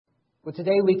Well,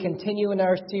 today we continue in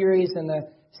our series in the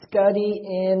study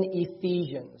in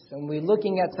Ephesians, and we're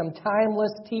looking at some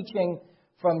timeless teaching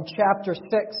from chapter 6,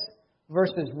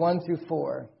 verses 1 through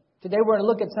 4. Today we're going to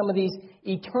look at some of these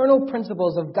eternal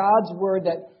principles of God's Word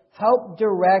that help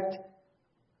direct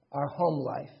our home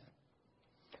life.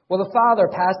 Well, the father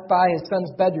passed by his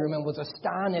son's bedroom and was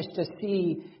astonished to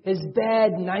see his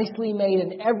bed nicely made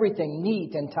and everything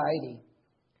neat and tidy.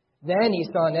 Then he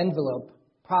saw an envelope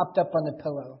propped up on the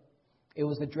pillow. It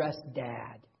was addressed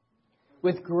Dad.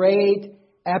 With great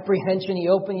apprehension, he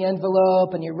opened the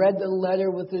envelope and he read the letter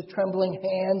with his trembling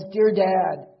hands. Dear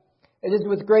Dad, it is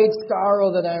with great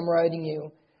sorrow that I am writing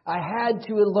you. I had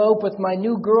to elope with my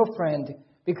new girlfriend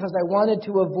because I wanted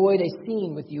to avoid a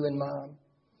scene with you and Mom.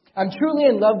 I'm truly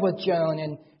in love with Joan,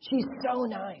 and she's so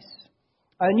nice.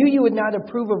 I knew you would not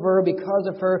approve of her because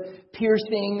of her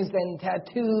piercings and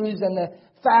tattoos and the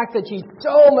fact that she's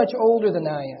so much older than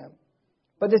I am.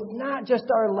 But it's not just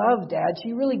our love, Dad.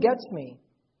 She really gets me.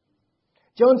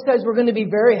 Joan says we're going to be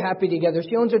very happy together.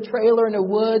 She owns a trailer in the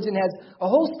woods and has a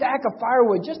whole stack of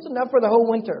firewood, just enough for the whole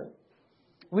winter.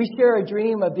 We share a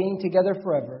dream of being together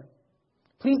forever.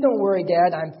 Please don't worry,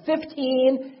 Dad. I'm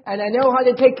 15 and I know how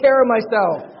to take care of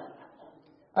myself.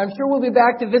 I'm sure we'll be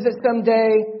back to visit someday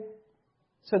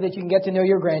so that you can get to know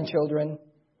your grandchildren.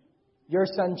 Your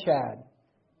son, Chad.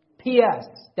 P.S.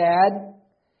 Dad,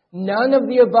 none of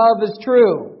the above is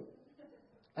true.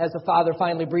 As the father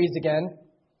finally breathes again.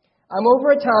 I'm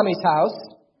over at Tommy's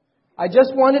house. I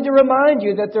just wanted to remind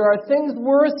you that there are things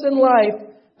worse in life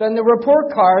than the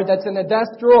report card that's in the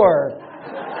desk drawer.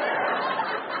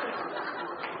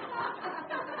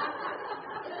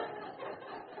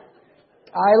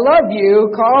 I love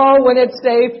you. Call when it's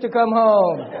safe to come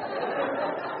home.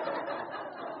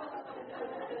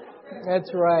 That's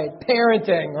right.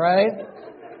 Parenting, right?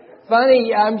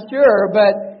 Funny, I'm sure,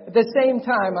 but at the same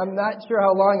time, I'm not sure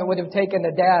how long it would have taken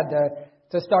the dad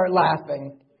to start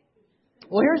laughing.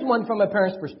 Well, here's one from a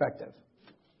parent's perspective.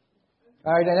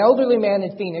 All right, an elderly man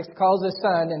in Phoenix calls his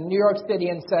son in New York City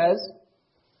and says,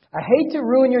 I hate to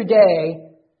ruin your day,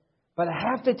 but I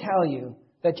have to tell you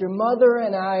that your mother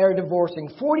and I are divorcing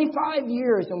 45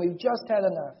 years and we've just had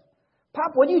enough.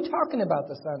 Pop, what are you talking about,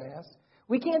 the son asks.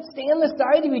 We can't stand the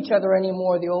sight of each other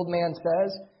anymore, the old man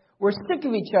says. We're sick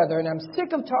of each other and I'm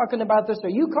sick of talking about this, so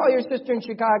you call your sister in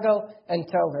Chicago and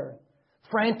tell her.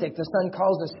 Frantic, the son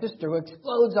calls his sister, who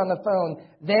explodes on the phone.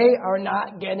 They are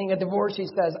not getting a divorce, she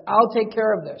says. I'll take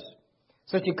care of this.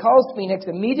 So she calls Phoenix,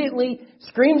 immediately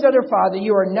screams at her father,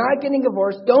 you are not getting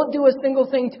divorced. Don't do a single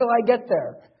thing till I get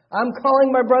there. I'm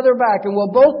calling my brother back and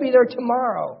we'll both be there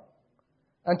tomorrow.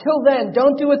 Until then,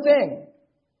 don't do a thing.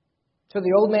 So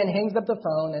the old man hangs up the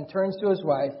phone and turns to his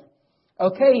wife.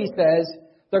 Okay, he says,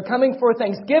 they're coming for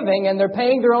Thanksgiving and they're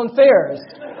paying their own fares.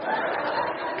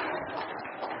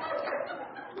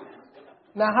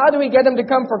 Now, how do we get them to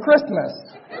come for Christmas?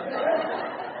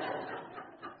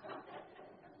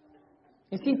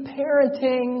 You see,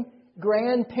 parenting,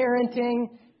 grandparenting,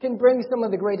 can bring some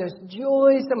of the greatest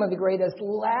joy, some of the greatest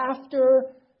laughter,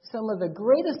 some of the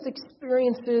greatest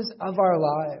experiences of our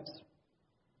lives.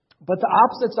 But the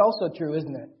opposite's also true,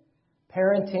 isn't it?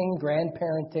 Parenting,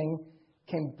 grandparenting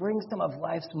can bring some of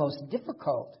life's most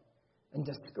difficult and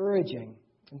discouraging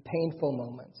and painful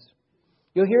moments.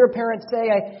 You'll hear a parent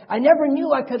say, I never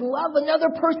knew I could love another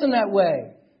person that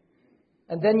way.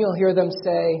 And then you'll hear them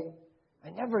say,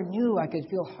 I never knew I could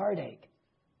feel heartache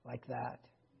like that.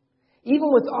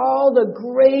 Even with all the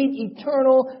great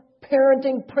eternal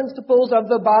parenting principles of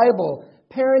the Bible,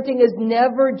 parenting is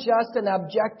never just an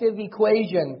objective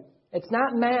equation. It's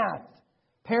not math.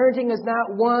 Parenting is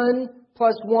not 1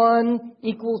 + 1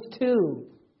 = 2.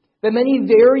 The many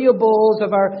variables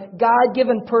of our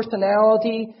God-given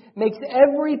personality makes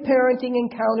every parenting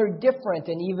encounter different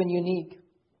and even unique.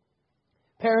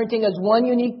 Parenting is one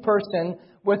unique person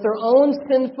with their own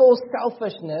sinful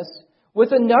selfishness,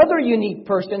 with another unique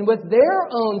person with their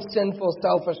own sinful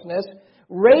selfishness,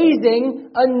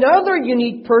 raising another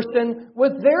unique person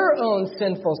with their own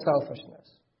sinful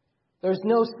selfishness. There's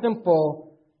no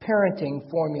simple parenting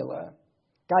formula.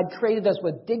 God created us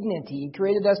with dignity. He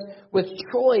created us with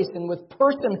choice and with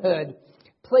personhood,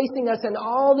 placing us in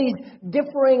all these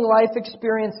differing life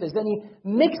experiences. And He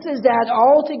mixes that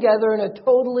all together in a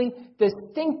totally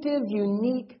distinctive,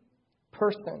 unique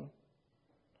person.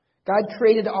 God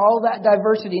created all that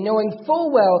diversity, knowing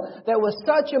full well that with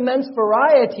such immense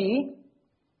variety,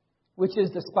 which is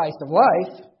the spice of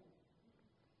life,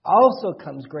 also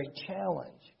comes great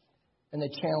challenge, and the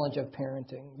challenge of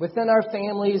parenting. Within our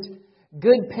families,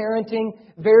 good parenting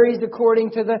varies according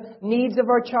to the needs of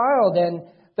our child, and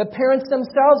the parents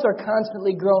themselves are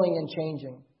constantly growing and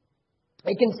changing.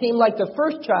 It can seem like the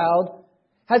first child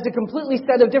has a completely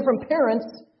set of different parents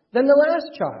than the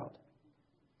last child.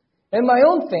 In my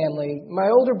own family, my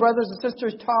older brothers and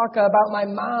sisters talk about my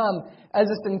mom as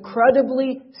this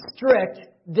incredibly strict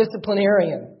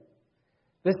disciplinarian.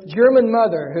 This German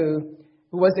mother who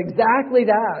was exactly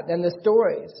that in the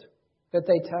stories that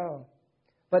they tell.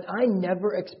 But I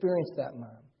never experienced that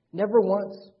mom. Never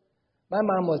once. My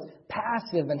mom was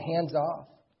passive and hands-off.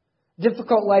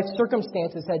 Difficult life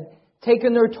circumstances had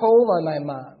taken their toll on my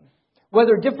mom.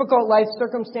 Whether difficult life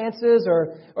circumstances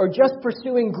or just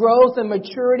pursuing growth and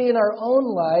maturity in our own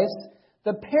lives,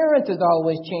 the parent is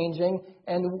always changing.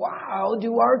 And wow,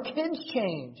 do our kids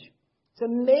change. It's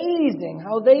amazing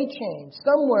how they change.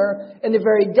 Somewhere in the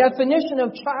very definition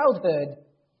of childhood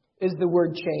is the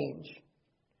word change.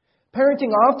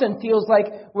 Parenting often feels like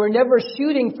we're never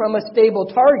shooting from a stable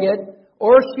target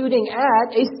or shooting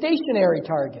at a stationary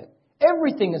target.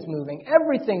 Everything is moving.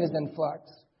 Everything is in flux.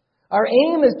 Our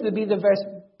aim is to be the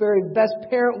very best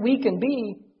parent we can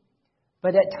be,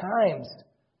 but at times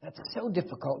that's so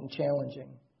difficult and challenging.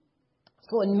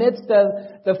 So in the midst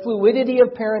of the fluidity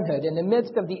of parenthood, in the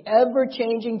midst of the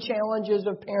ever-changing challenges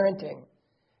of parenting,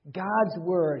 God's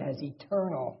Word has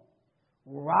eternal,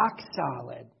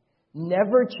 rock-solid,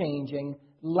 never-changing,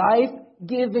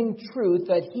 life-giving truth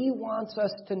that He wants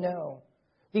us to know.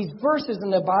 These verses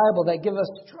in the Bible that give us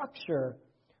structure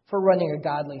for running a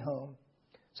godly home.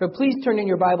 So please turn in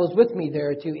your Bibles with me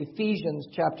there to Ephesians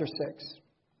chapter 6.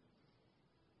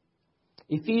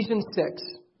 Ephesians 6,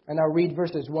 and I'll read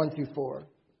verses 1 through 4.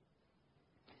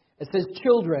 It says,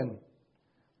 "Children,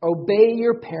 obey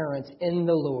your parents in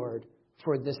the Lord,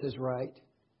 for this is right.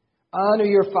 Honor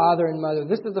your father and mother."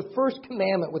 This is the first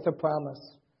commandment with a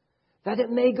promise, "that it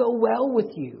may go well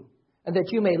with you, and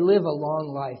that you may live a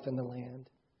long life in the land.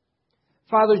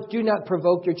 Fathers, do not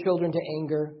provoke your children to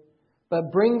anger,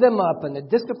 but bring them up in the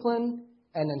discipline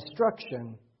and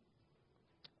instruction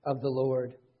of the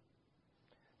Lord."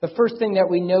 The first thing that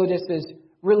we notice is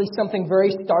really something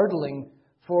very startling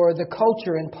for the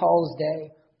culture in Paul's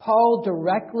day. Paul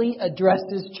directly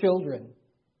addresses children.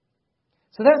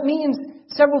 So that means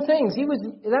several things.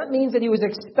 That means that he was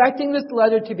expecting this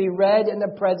letter to be read in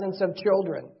the presence of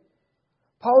children.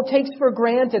 Paul takes for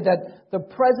granted that the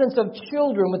presence of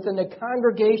children within the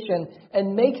congregation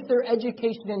and makes their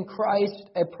education in Christ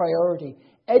a priority.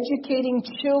 Educating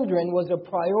children was a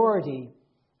priority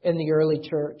in the early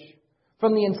church.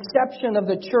 From the inception of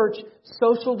the church,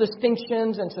 social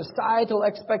distinctions and societal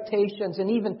expectations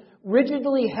and even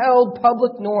rigidly held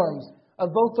public norms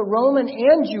of both the Roman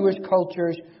and Jewish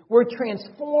cultures were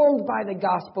transformed by the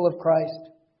gospel of Christ.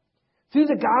 Through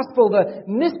the gospel, the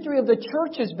mystery of the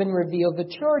church has been revealed. The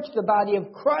church, the body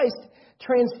of Christ,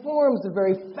 transforms the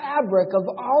very fabric of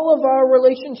all of our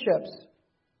relationships.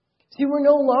 See, we're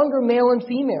no longer male and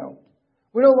female.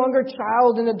 We're no longer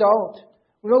child and adult.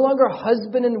 We're no longer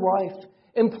husband and wife,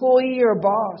 employee or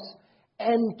boss.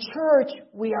 And church,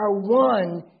 we are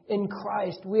one in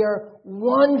Christ. We are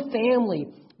one family,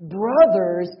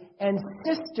 brothers and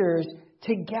sisters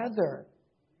together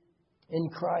in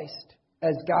Christ,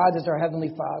 as God is our Heavenly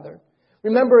Father.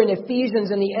 Remember in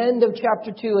Ephesians, in the end of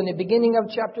chapter 2 and the beginning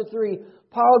of chapter 3,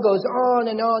 Paul goes on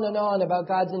and on and on about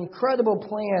God's incredible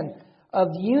plan of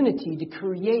unity to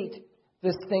create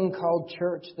this thing called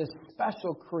church, this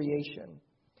special creation.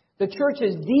 The church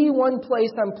is the one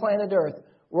place on planet Earth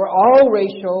where all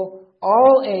racial,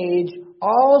 all age,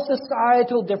 all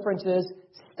societal differences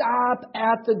stop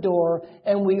at the door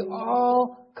and we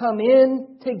all come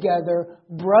in together,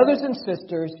 brothers and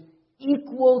sisters,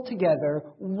 equal together,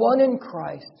 one in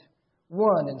Christ,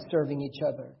 one in serving each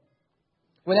other.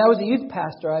 When I was a youth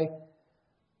pastor,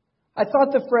 I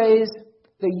thought the phrase,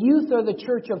 "the youth are the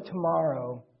church of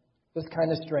tomorrow," was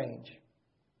kind of strange.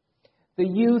 The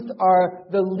youth are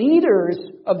the leaders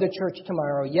of the church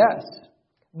tomorrow, yes.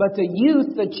 But the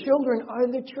youth, the children, are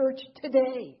the church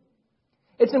today.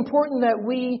 It's important that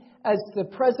we, as the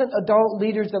present adult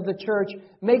leaders of the church,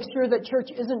 make sure that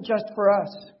church isn't just for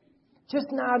us.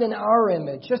 Just not in our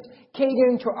image, just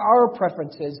catering to our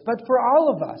preferences, but for all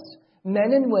of us,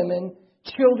 men and women,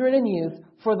 children and youth,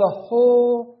 for the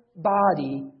whole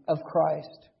body of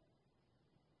Christ.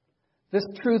 This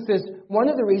truth is one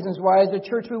of the reasons why, as a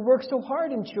church, we work so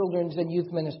hard in children's and youth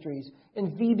ministries,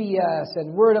 in VBS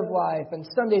and Word of Life and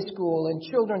Sunday School and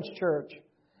Children's Church.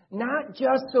 Not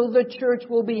just so the church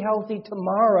will be healthy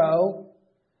tomorrow,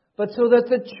 but so that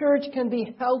the church can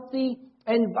be healthy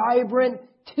and vibrant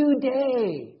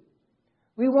today.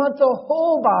 We want the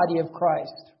whole body of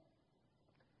Christ,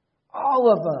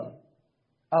 all of them,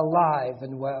 alive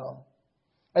and well.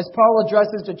 As Paul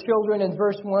addresses the children in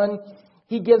verse 1,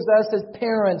 He gives us as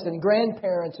parents and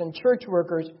grandparents and church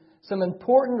workers some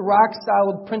important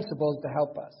rock-solid principles to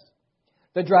help us.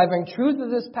 The driving truth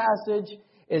of this passage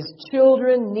is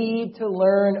children need to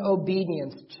learn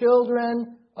obedience.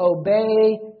 Children,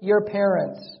 obey your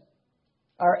parents.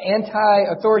 Our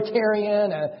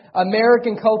anti-authoritarian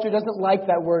American culture doesn't like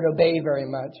that word obey very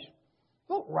much.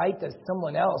 What right does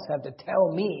someone else have to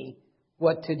tell me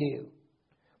what to do?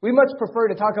 We much prefer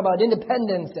to talk about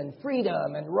independence and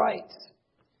freedom and rights.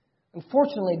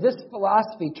 Unfortunately, this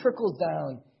philosophy trickles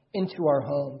down into our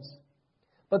homes.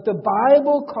 But the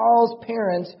Bible calls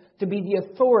parents to be the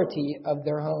authority of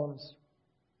their homes.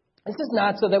 This is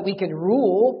not so that we can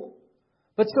rule,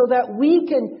 but so that we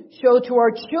can show to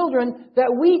our children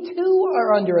that we too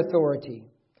are under authority.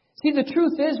 See, the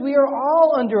truth is we are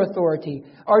all under authority.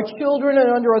 Our children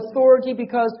are under authority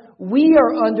because we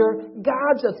are under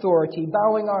God's authority,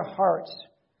 bowing our hearts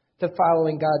to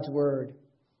following God's word.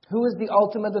 Who is the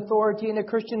ultimate authority in a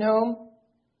Christian home?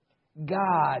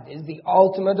 God is the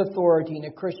ultimate authority in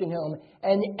a Christian home,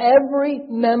 and every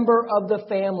member of the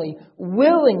family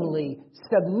willingly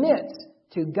submits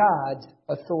to God's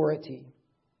authority.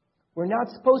 We're not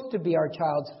supposed to be our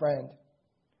child's friend.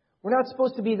 We're not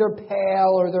supposed to be their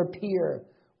pal or their peer.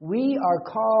 We are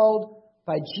called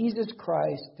by Jesus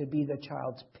Christ to be the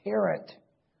child's parent.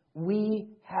 We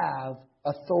have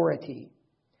authority.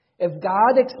 If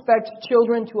God expects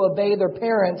children to obey their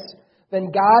parents,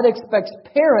 then God expects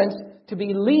parents to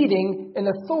be leading in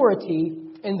authority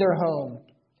in their home.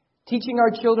 Teaching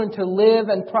our children to live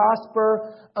and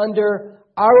prosper under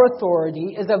our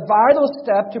authority is a vital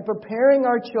step to preparing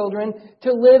our children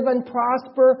to live and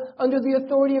prosper under the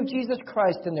authority of Jesus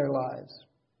Christ in their lives.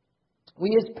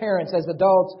 We as parents, as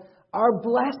adults, are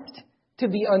blessed to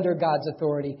be under God's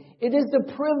authority. It is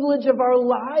the privilege of our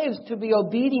lives to be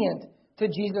obedient to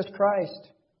Jesus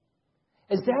Christ.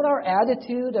 Is that our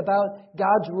attitude about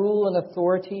God's rule and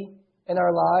authority in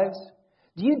our lives?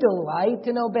 Do you delight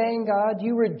in obeying God? Do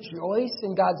you rejoice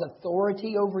in God's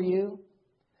authority over you?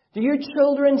 Do your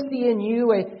children see in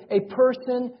you a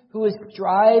person who is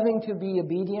striving to be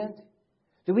obedient?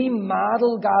 Do we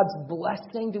model God's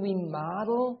blessing? Do we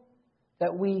model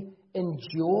that we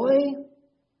enjoy?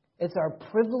 It's our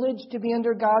privilege to be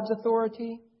under God's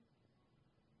authority.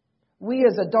 We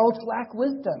as adults lack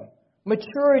wisdom,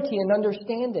 maturity, and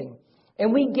understanding.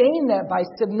 And we gain that by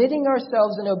submitting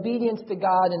ourselves in obedience to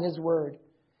God and His Word.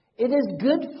 It is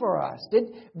good for us.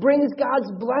 It brings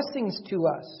God's blessings to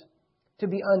us to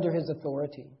be under His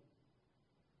authority.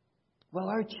 Well,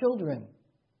 our children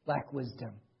lack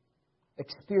wisdom,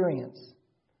 experience,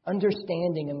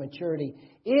 understanding, and maturity.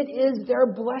 It is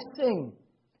their blessing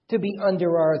to be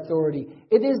under our authority.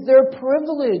 It is their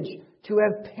privilege to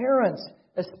have parents,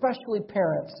 especially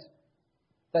parents,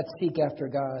 that seek after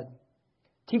God.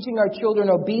 Teaching our children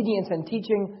obedience and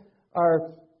teaching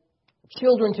our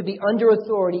children to be under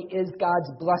authority is God's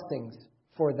blessings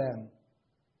for them.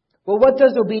 Well, what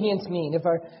does obedience mean? If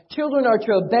our children are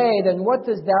to obey, then what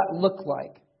does that look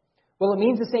like? Well, it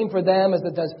means the same for them as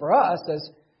it does for us as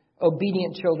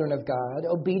obedient children of God.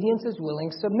 Obedience is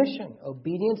willing submission.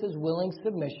 Obedience is willing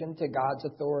submission to God's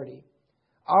authority.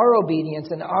 Our obedience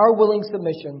and our willing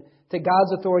submission to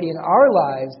God's authority in our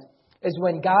lives is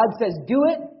when God says do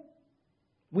it,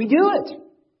 we do it.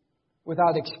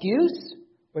 Without excuse,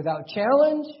 without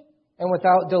challenge, and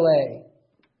without delay.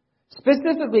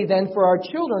 Specifically then for our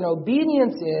children,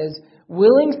 obedience is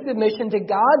willing submission to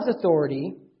God's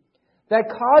authority that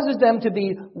causes them to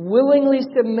be willingly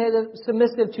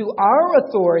submissive to our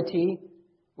authority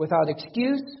without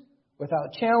excuse,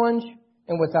 without challenge,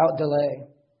 and without delay.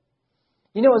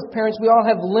 You know, as parents, we all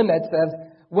have limits of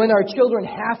when our children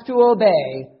have to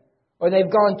obey or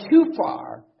they've gone too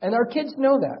far, and our kids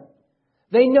know that.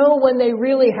 They know when they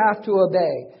really have to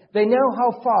obey. They know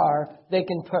how far they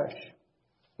can push.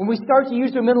 When we start to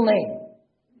use their middle name,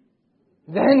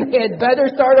 then they had better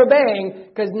start obeying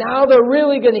because now they're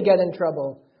really going to get in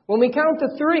trouble. When we count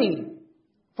to 3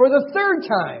 for the 3rd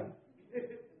time,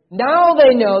 now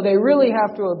they know they really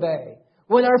have to obey.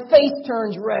 When our face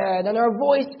turns red and our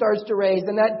voice starts to raise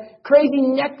and that crazy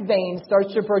neck vein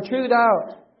starts to protrude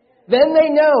out, then they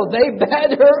know they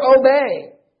better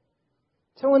obey.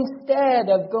 So instead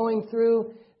of going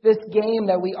through this game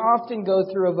that we often go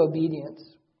through of obedience,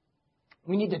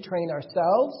 we need to train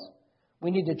ourselves.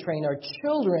 We need to train our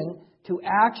children to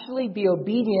actually be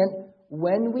obedient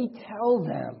when we tell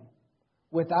them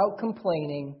without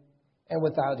complaining and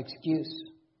without excuse.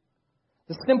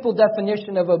 The simple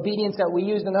definition of obedience that we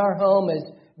use in our home is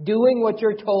doing what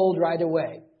you're told right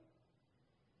away.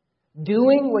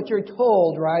 Doing what you're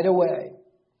told right away.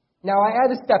 Now, I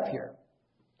add a step here.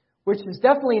 which has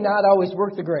definitely not always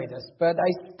worked the greatest, but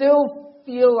I still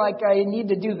feel like I need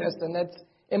to do this, and that's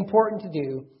important to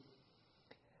do.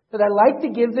 But I like to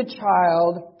give the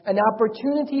child an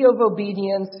opportunity of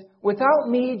obedience without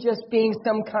me just being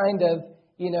some kind of,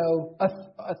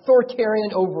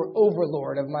 authoritarian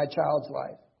overlord of my child's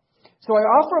life. So I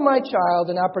offer my child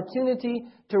an opportunity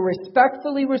to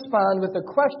respectfully respond with a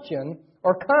question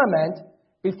or comment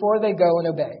before they go and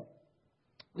obey.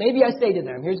 Maybe I say to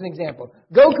them, here's an example,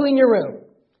 go clean your room.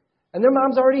 And their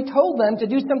mom's already told them to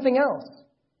do something else.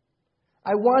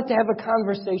 I want to have a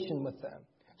conversation with them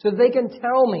so they can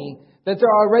tell me that they're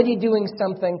already doing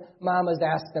something mom has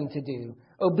asked them to do.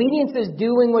 Obedience is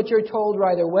doing what you're told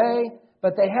right away,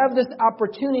 but they have this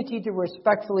opportunity to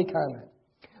respectfully comment.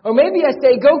 Or maybe I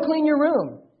say, go clean your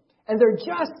room. And they're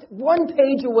just one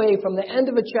page away from the end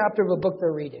of a chapter of a book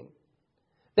they're reading.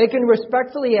 They can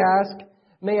respectfully ask,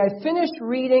 may I finish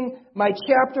reading my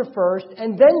chapter first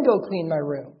and then go clean my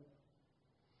room?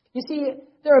 You see,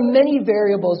 there are many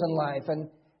variables in life and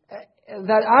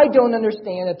that I don't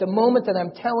understand at the moment that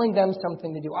I'm telling them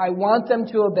something to do. I want them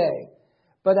to obey,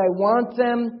 but I want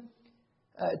them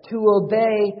to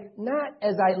obey not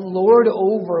as I lord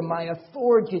over my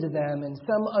authority to them in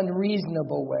some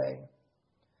unreasonable way.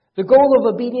 The goal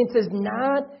of obedience is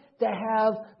not to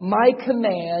have my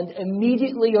command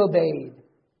immediately obeyed,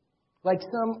 like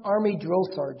some army drill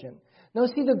sergeant. No,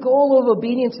 see, the goal of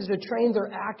obedience is to train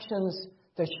their actions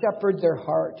to shepherd their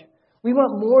heart. We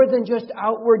want more than just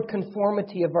outward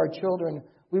conformity of our children.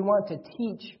 We want to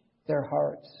teach their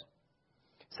hearts.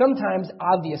 Sometimes,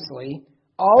 obviously,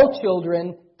 all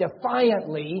children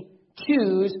defiantly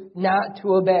choose not to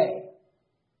obey.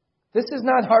 This is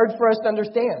not hard for us to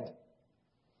understand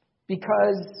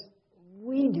because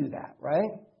we do that, right?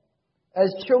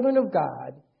 As children of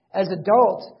God, as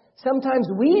adults, sometimes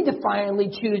we defiantly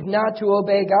choose not to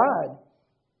obey God.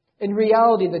 In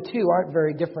reality, the two aren't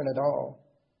very different at all.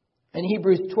 In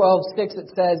Hebrews 12:6, it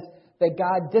says that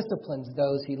God disciplines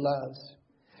those He loves.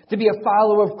 To be a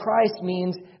follower of Christ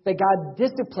means that God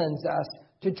disciplines us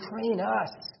to train us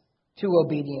to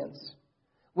obedience.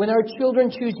 When our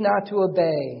children choose not to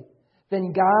obey,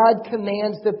 then God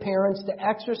commands the parents to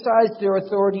exercise their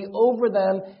authority over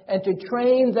them and to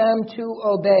train them to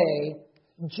obey,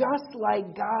 just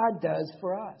like God does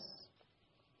for us.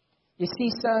 You see,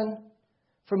 son,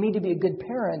 for me to be a good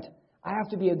parent, I have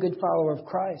to be a good follower of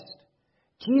Christ.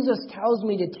 Jesus tells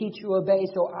me to teach you to obey,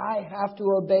 so I have to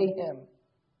obey Him.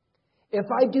 If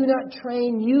I do not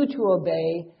train you to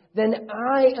obey, then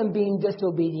I am being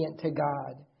disobedient to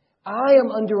God. I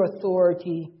am under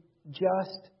authority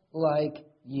just like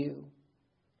you.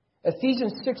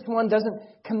 Ephesians 6:1 doesn't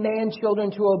command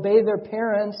children to obey their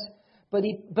parents, but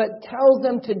tells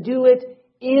them to do it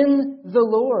in the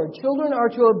Lord. Children are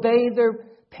to obey their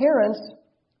parents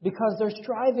because they're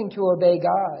striving to obey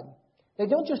God. They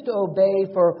don't just obey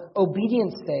for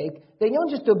obedience sake. They don't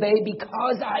just obey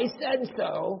because I said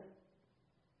so.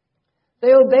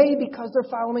 They obey because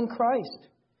they're following Christ.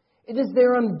 It is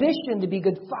their ambition to be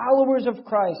good followers of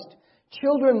Christ.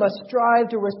 Children must strive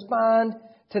to respond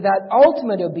to that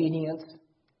ultimate obedience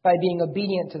by being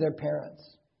obedient to their parents.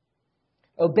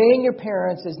 Obeying your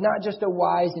parents is not just a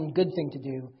wise and good thing to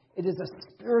do. It is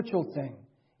a spiritual thing.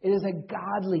 It is a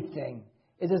godly thing.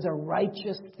 It is a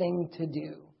righteous thing to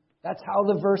do. That's how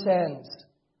the verse ends.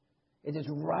 It is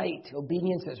right.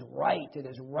 Obedience is right. It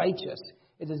is righteous.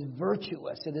 It is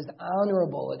virtuous. It is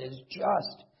honorable. It is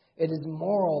just. It is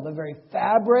moral. The very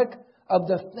fabric of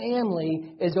the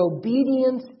family is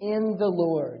obedience in the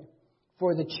Lord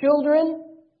for the children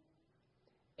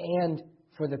and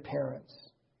for the parents.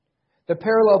 The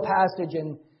parallel passage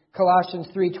in Colossians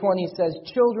 3:20 says,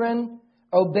 "Children,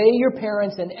 obey your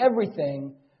parents in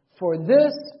everything, for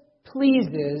this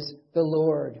pleases the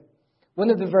Lord." One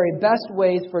of the very best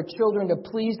ways for children to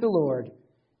please the Lord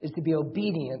is to be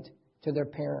obedient to their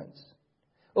parents.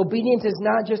 Obedience is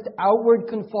not just outward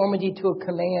conformity to a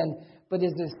command, but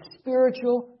is a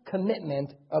spiritual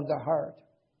commitment of the heart.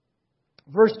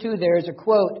 Verse 2 there is a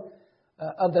quote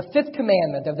of the fifth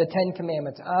commandment of the Ten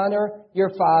Commandments: honor your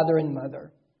father and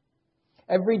mother.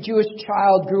 Every Jewish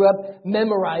child grew up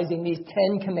memorizing these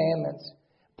 10 commandments.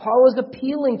 Paul is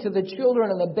appealing to the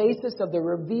children on the basis of the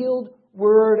revealed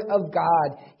Word of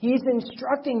God. He's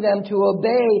instructing them to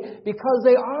obey because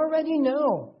they already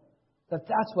know that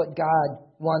that's what God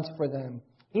wants for them.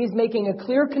 He's making a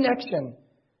clear connection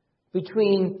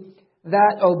between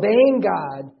that obeying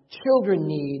God children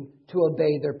need to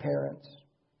obey their parents.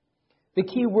 The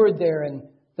key word there in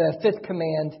the fifth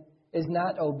command is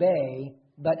not obey,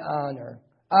 but honor.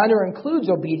 Honor includes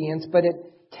obedience, but it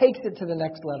takes it to the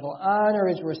next level. Honor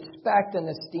is respect and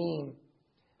esteem.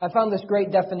 I found this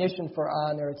great definition for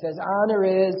honor. It says, honor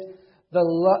is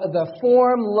the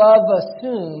form love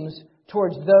assumes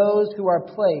towards those who are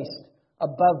placed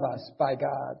above us by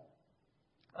God.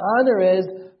 Honor is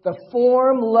the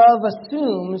form love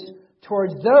assumes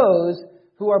towards those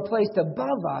who are placed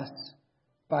above us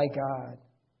by God.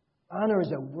 Honor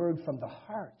is a word from the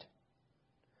heart.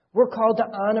 We're called to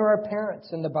honor our parents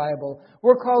in the Bible.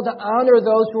 We're called to honor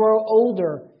those who are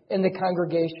older in the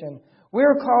congregation.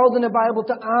 We're called in the Bible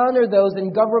to honor those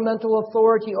in governmental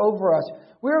authority over us.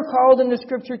 We're called in the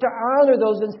Scripture to honor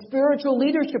those in spiritual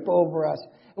leadership over us.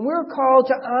 And we're called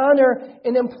to honor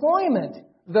in employment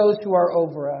those who are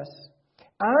over us.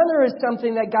 Honor is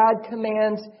something that God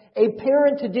commands a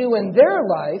parent to do in their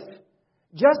life,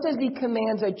 just as He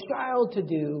commands a child to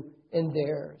do in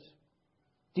theirs.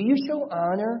 Do you show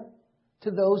honor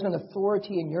to those in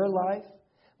authority in your life,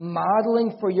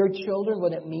 modeling for your children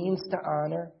what it means to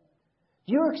honor?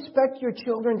 Do you expect your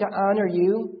children to honor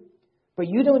you, but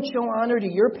you don't show honor to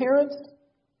your parents?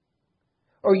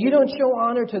 Or you don't show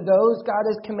honor to those God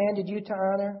has commanded you to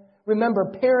honor?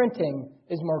 Remember, parenting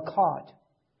is more caught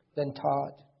than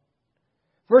taught.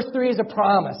 Verse 3 is a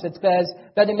promise. It says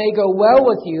that it may go well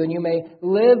with you and you may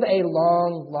live a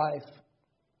long life.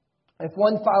 If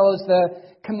one follows the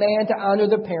command to honor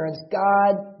the parents,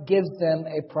 God gives them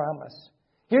a promise.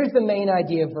 Here's the main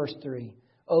idea of verse 3.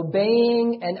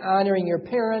 Obeying and honoring your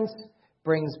parents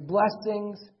brings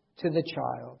blessings to the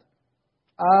child.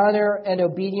 Honor and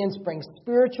obedience bring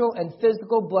spiritual and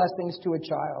physical blessings to a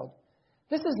child.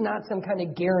 This is not some kind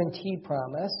of guarantee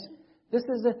promise. This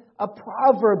is a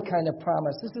proverb kind of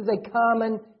promise. This is a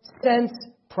common sense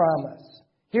promise.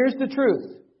 Here's the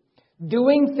truth.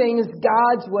 Doing things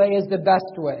God's way is the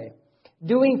best way.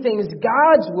 Doing things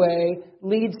God's way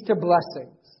leads to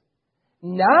blessings.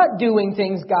 Not doing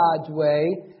things God's way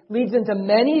leads into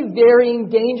many varying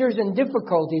dangers and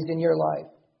difficulties in your life.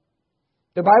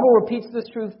 The Bible repeats this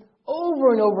truth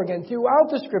over and over again throughout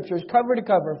the Scriptures, cover to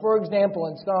cover. For example,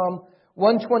 in Psalm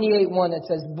 128:1, it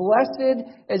says, "Blessed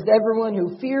is everyone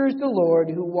who fears the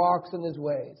Lord, who walks in His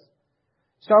ways."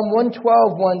 Psalm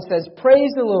 112:1 says,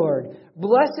 "Praise the Lord.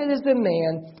 Blessed is the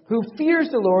man who fears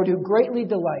the Lord, who greatly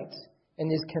delights in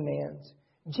His commands."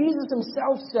 Jesus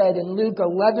Himself said in Luke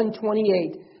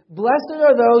 11:28, "Blessed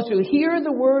are those who hear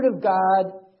the word of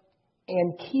God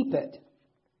and keep it."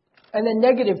 And the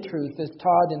negative truth is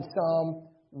taught in Psalm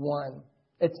 1.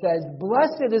 It says,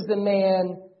 "Blessed is the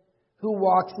man who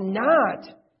walks not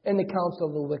in the counsel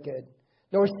of the wicked,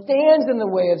 nor stands in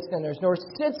the way of sinners, nor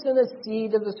sits in the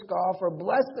seat of the scoffer."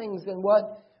 Blessings in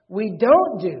what we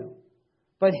don't do.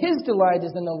 But his delight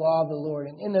is in the law of the Lord,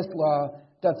 and in this law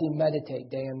doth he meditate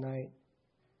day and night.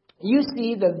 You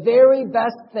see, the very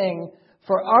best thing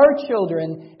for our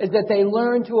children is that they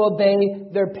learn to obey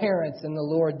their parents in the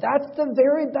Lord. That's the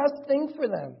very best thing for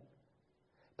them.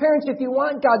 Parents, if you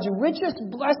want God's richest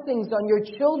blessings on your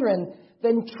children,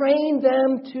 then train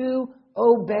them to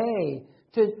obey,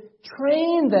 to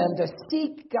train them to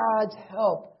seek God's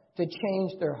help to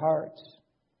change their hearts.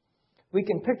 We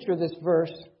can picture this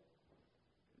verse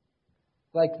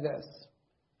like this.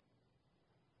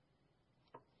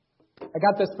 I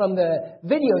got this from the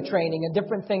video training and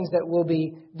different things that we'll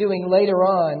be doing later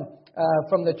on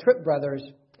from the Tripp brothers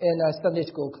in a Sunday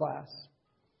school class.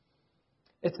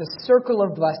 It's a circle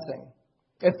of blessing.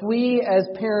 If we as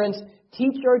parents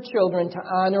teach our children to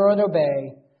honor and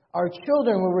obey, our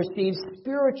children will receive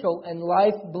spiritual and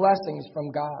life blessings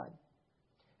from God.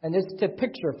 And this is a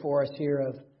picture for us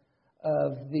here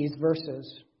of these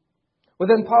verses. Well,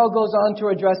 then Paul goes on to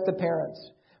address the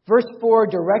parents. Verse 4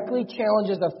 directly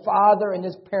challenges a father in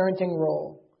his parenting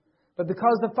role. But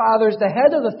because the father is the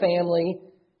head of the family,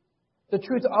 the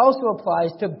truth also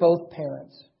applies to both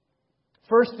parents.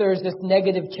 First, there's this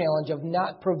negative challenge of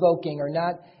not provoking or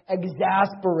not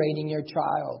exasperating your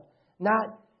child.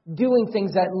 Not doing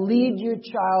things that lead your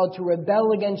child to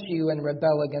rebel against you and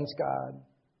rebel against God.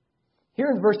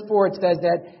 Here in verse 4 it says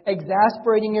that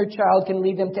exasperating your child can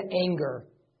lead them to anger.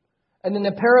 And in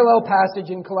the parallel passage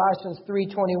in Colossians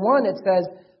 3:21 it says,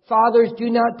 "Fathers,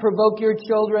 do not provoke your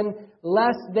children,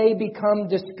 lest they become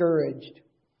discouraged."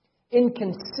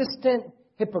 Inconsistent,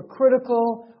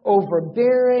 hypocritical,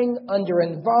 overbearing,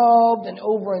 underinvolved, and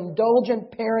overindulgent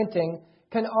parenting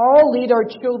can all lead our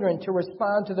children to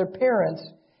respond to their parents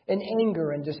in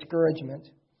anger and discouragement.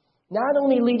 Not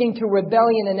only leading to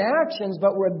rebellion in actions,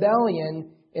 but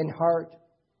rebellion in heart.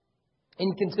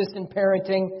 Inconsistent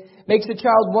parenting makes a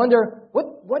child wonder,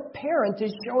 what parent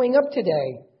is showing up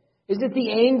today? Is it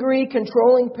the angry,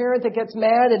 controlling parent that gets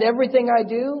mad at everything I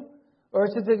do? Or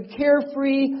is it the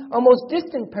carefree, almost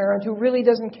distant parent who really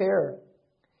doesn't care?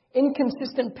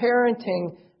 Inconsistent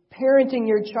parenting Parenting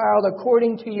your child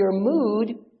according to your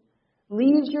mood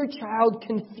leaves your child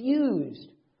confused,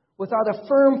 without a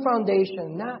firm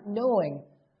foundation, not knowing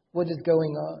what is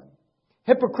going on.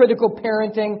 Hypocritical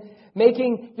parenting,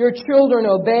 making your children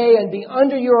obey and be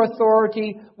under your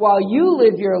authority while you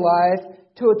live your life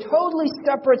to a totally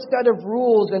separate set of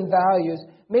rules and values,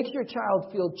 makes your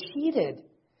child feel cheated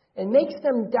and makes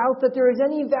them doubt that there is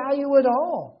any value at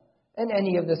all in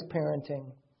any of this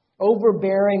parenting.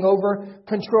 Overbearing,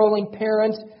 over-controlling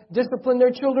parents discipline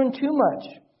their children too much.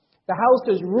 The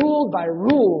house is ruled by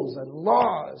rules and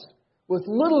laws with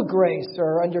little grace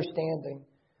or understanding.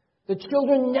 The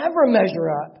children never measure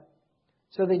up,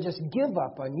 so they just give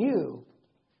up on you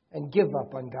and give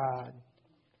up on God.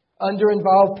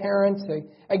 Under-involved parents, they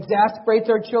exasperate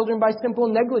their children by simple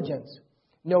negligence.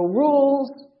 No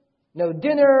rules, no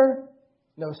dinner,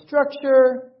 no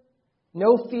structure,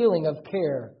 no feeling of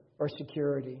care or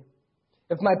security.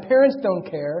 If my parents don't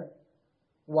care,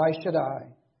 why should I?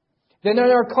 Then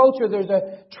in our culture, there's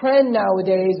a trend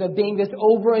nowadays of being this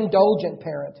overindulgent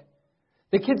parent.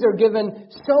 The kids are given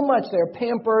so much. They're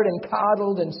pampered and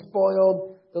coddled and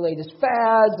spoiled. The latest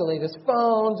fads, the latest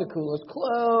phones, the coolest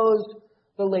clothes,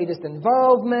 the latest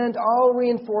involvement, all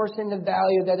reinforcing the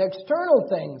value that external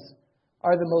things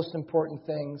are the most important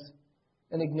things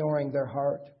and ignoring their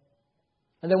heart.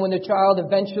 And then when the child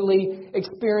eventually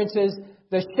experiences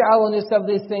the shallowness of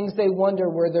these things, they wonder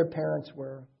where their parents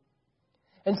were.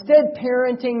 Instead,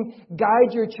 parenting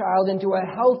guides your child into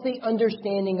a healthy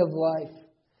understanding of life,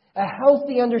 a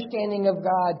healthy understanding of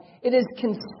God. It is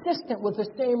consistent with the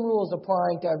same rules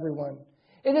applying to everyone.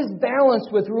 It is balanced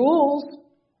with rules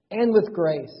and with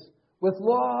grace, with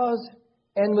laws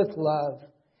and with love.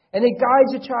 And it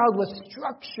guides a child with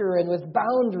structure and with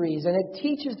boundaries, and it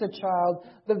teaches the child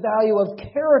the value of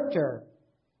character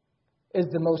is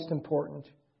the most important,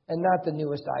 and not the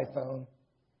newest iPhone.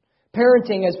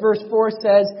 Parenting, as verse 4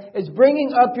 says, is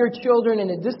bringing up your children in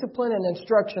the discipline and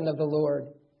instruction of the Lord.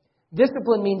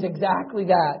 Discipline means exactly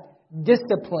that,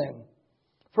 discipline.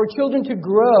 For children to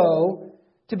grow,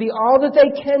 to be all that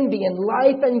they can be in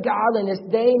life and godliness,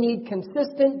 they need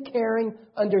consistent, caring,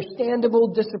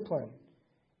 understandable discipline.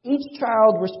 Each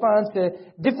child responds to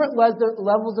different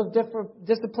levels of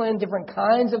discipline, different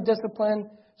kinds of discipline.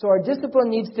 So our discipline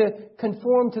needs to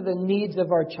conform to the needs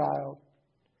of our child.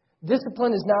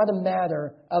 Discipline is not a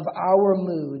matter of our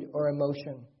mood or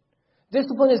emotion.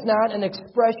 Discipline is not an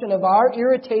expression of our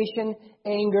irritation,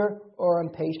 anger, or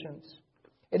impatience.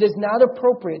 It is not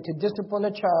appropriate to discipline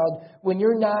a child when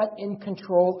you're not in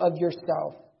control of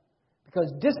yourself,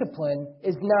 because discipline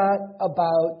is not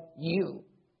about you.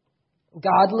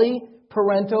 Godly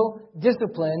parental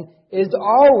discipline is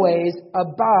always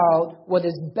about what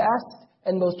is best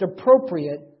and most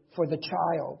appropriate for the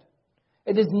child.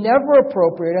 It is never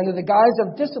appropriate under the guise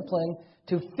of discipline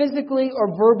to physically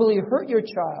or verbally hurt your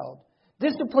child.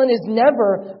 Discipline is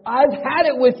never, I've had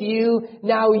it with you,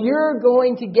 now you're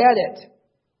going to get it.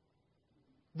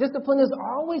 Discipline is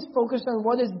always focused on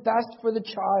what is best for the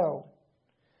child.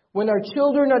 When our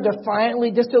children are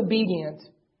defiantly disobedient,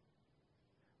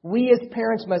 we as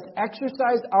parents must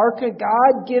exercise our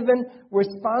God-given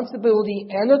responsibility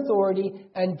and authority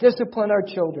and discipline our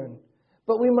children.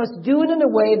 But we must do it in a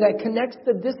way that connects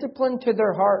the discipline to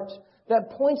their hearts, that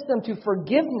points them to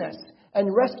forgiveness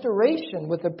and restoration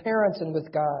with the parents and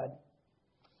with God.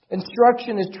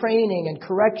 Instruction is training and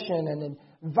correction and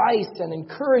advice and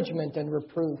encouragement and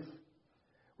reproof.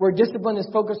 Where discipline is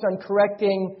focused on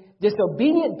correcting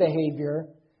disobedient behavior,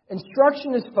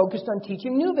 instruction is focused on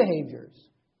teaching new behaviors.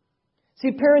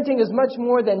 See, parenting is much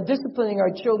more than disciplining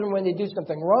our children when they do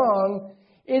something wrong.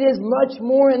 It is much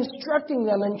more instructing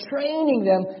them and training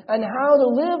them on how to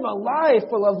live a life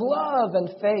full of love and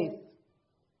faith.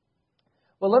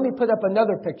 Well, let me put up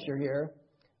another picture here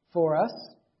for us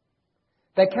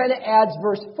that kind of adds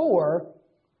verse 4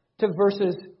 to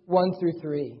verses 1 through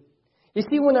 3. You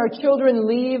see, when our children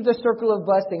leave the circle of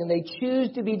blessing and they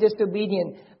choose to be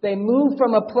disobedient, they move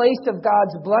from a place of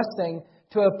God's blessing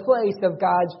to a place of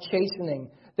God's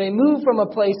chastening. They move from a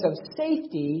place of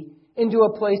safety into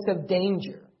a place of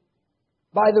danger.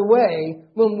 By the way,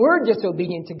 when we're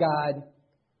disobedient to God,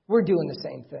 we're doing the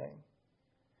same thing.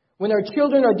 When our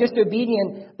children are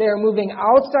disobedient, they are moving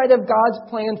outside of God's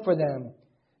plan for them.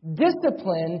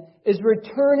 Discipline is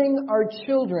returning our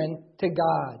children to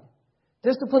God.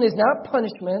 Discipline is not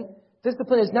punishment.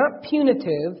 Discipline is not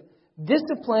punitive.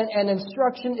 Discipline and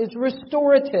instruction is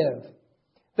restorative.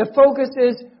 The focus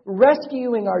is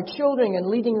rescuing our children and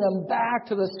leading them back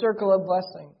to the circle of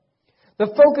blessing. The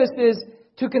focus is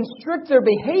to constrict their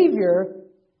behavior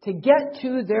to get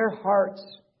to their hearts.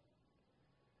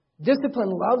 Discipline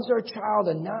loves our child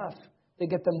enough to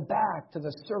get them back to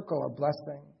the circle of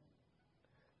blessing.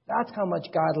 That's how much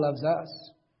God loves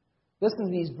us. Listen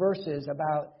to these verses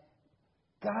about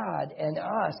God and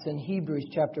us in Hebrews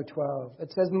chapter 12.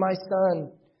 It says, "My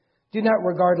son, do not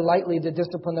regard lightly the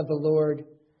discipline of the Lord,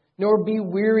 nor be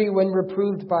weary when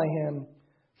reproved by him.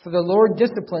 For the Lord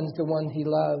disciplines the one he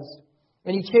loves,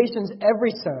 and he chastens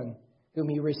every son whom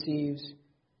he receives.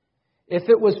 If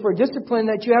it was for discipline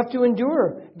that you have to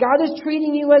endure, God is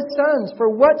treating you as sons. For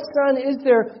what son is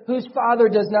there whose father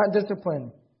does not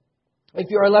discipline? If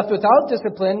you are left without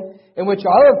discipline, in which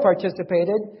all have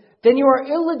participated, then you are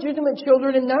illegitimate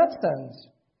children and not sons.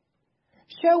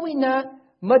 Shall we not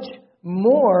much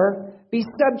more be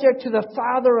subject to the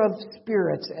Father of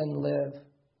spirits and live?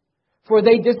 For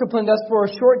they disciplined us for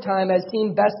a short time as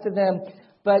seemed best to them,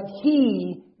 but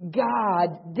He,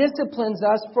 God, disciplines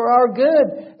us for our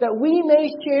good, that we may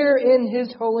share in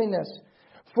His holiness.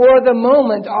 For the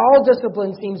moment, all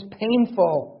discipline seems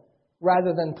painful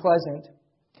rather than pleasant,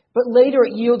 but later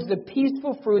it yields the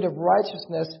peaceful fruit of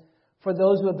righteousness for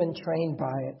those who have been trained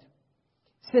by it.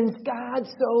 Since God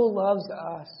so loves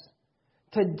us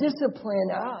to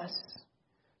discipline us,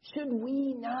 should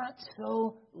we not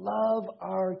so love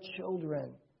our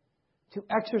children to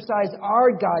exercise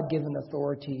our God-given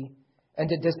authority and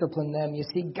to discipline them? You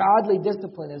see, godly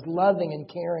discipline is loving and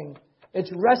caring.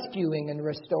 It's rescuing and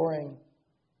restoring.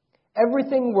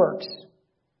 Everything works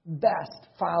best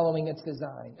following its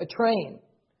design. A train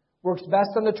works best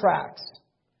on the tracks,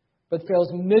 but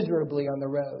fails miserably on the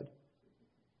road.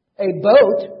 A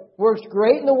boat works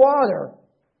great in the water,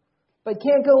 but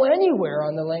can't go anywhere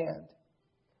on the land.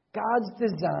 God's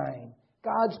design,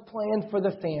 God's plan for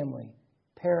the family.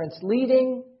 Parents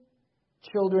leading,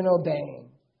 children obeying.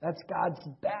 That's God's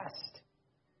best.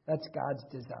 That's God's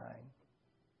design.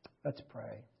 Let's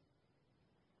pray.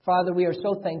 Father, we are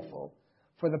so thankful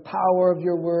for the power of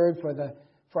your word,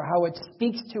 for how it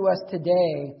speaks to us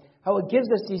today, how it gives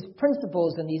us these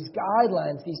principles and these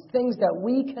guidelines, these things that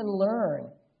we can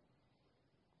learn.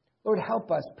 Lord,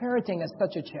 help us. Parenting is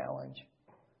such a challenge.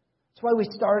 That's why we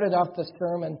started off the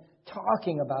sermon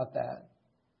talking about that.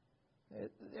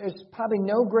 There's probably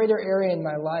no greater area in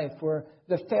my life where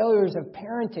the failures of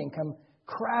parenting come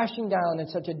crashing down in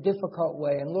such a difficult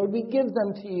way. And Lord, we give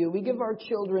them to you. We give our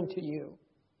children to you.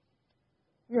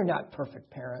 You're not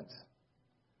perfect parents.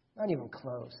 Not even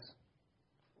close.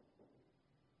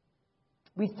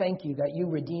 We thank you that you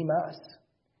redeem us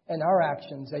and our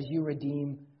actions as you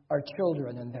redeem our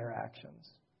children and their actions.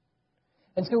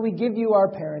 And so we give you our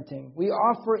parenting. We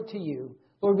offer it to you.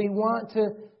 Lord, we want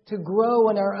to grow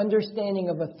in our understanding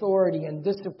of authority and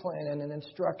discipline and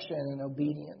instruction and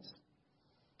obedience.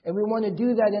 And we want to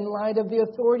do that in light of the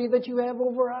authority that you have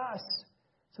over us,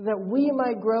 so that we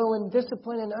might grow in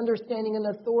discipline and understanding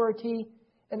and authority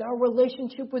in our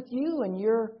relationship with you and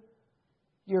your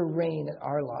reign in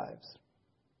our lives.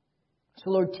 So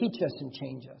Lord, teach us and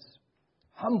change us.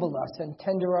 Humble us and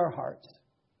tender our hearts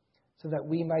so that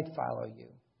we might follow you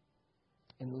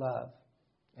in love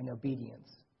and obedience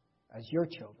as your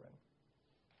children.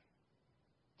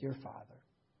 Dear Father,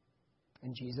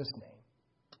 in Jesus'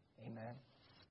 name, amen.